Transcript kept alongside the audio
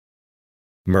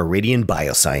Meridian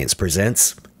Bioscience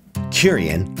presents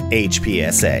Curian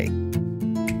HpSA.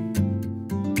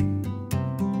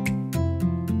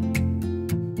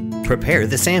 Prepare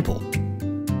the sample.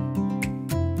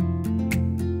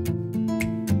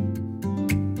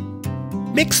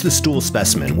 Mix the stool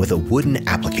specimen with a wooden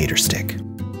applicator stick.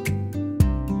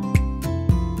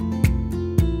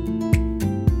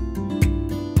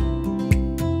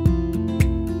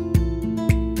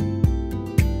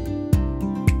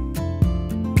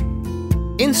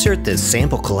 Insert the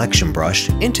sample collection brush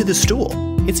into the stool.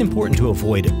 It's important to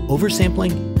avoid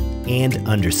oversampling and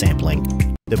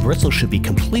undersampling. The bristle should be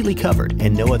completely covered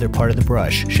and no other part of the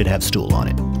brush should have stool on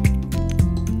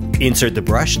it. Insert the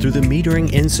brush through the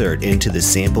metering insert into the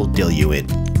sample diluent.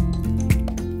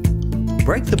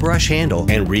 Break the brush handle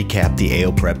and recap the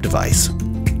AO prep device.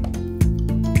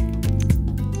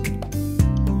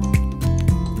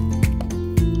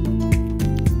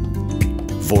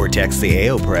 Vortex the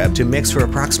AO prep to mix for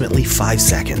approximately 5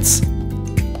 seconds.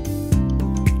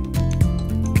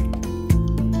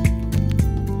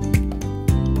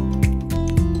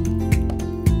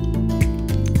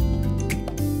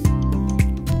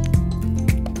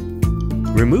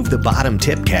 Remove the bottom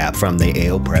tip cap from the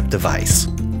AO prep device.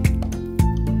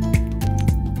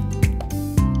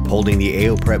 Holding the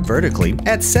AO prep vertically,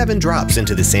 add 7 drops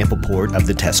into the sample port of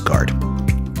the test card.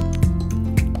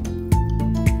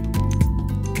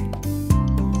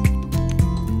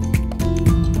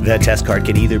 The test card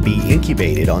can either be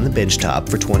incubated on the benchtop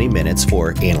for 20 minutes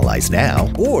for Analyze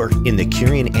Now, or in the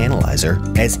Curian Analyzer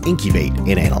as Incubate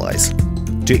and Analyze.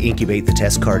 To incubate the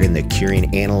test card in the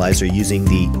Curian Analyzer using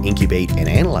the Incubate and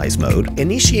Analyze mode,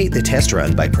 initiate the test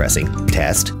run by pressing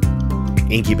Test,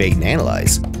 Incubate and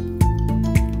Analyze.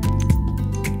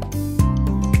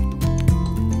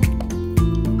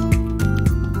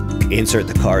 Insert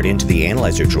the card into the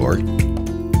Analyzer drawer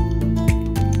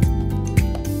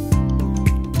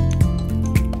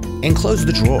and close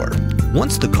the drawer.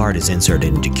 Once the card is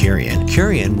inserted into Curian,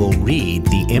 Curian will read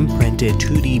the imprinted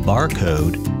 2D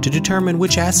barcode to determine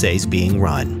which assay is being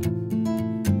run.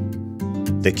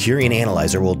 The Curian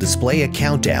Analyzer will display a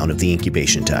countdown of the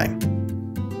incubation time.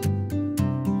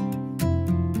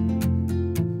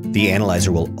 The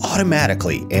analyzer will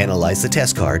automatically analyze the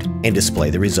test card and display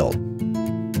the result.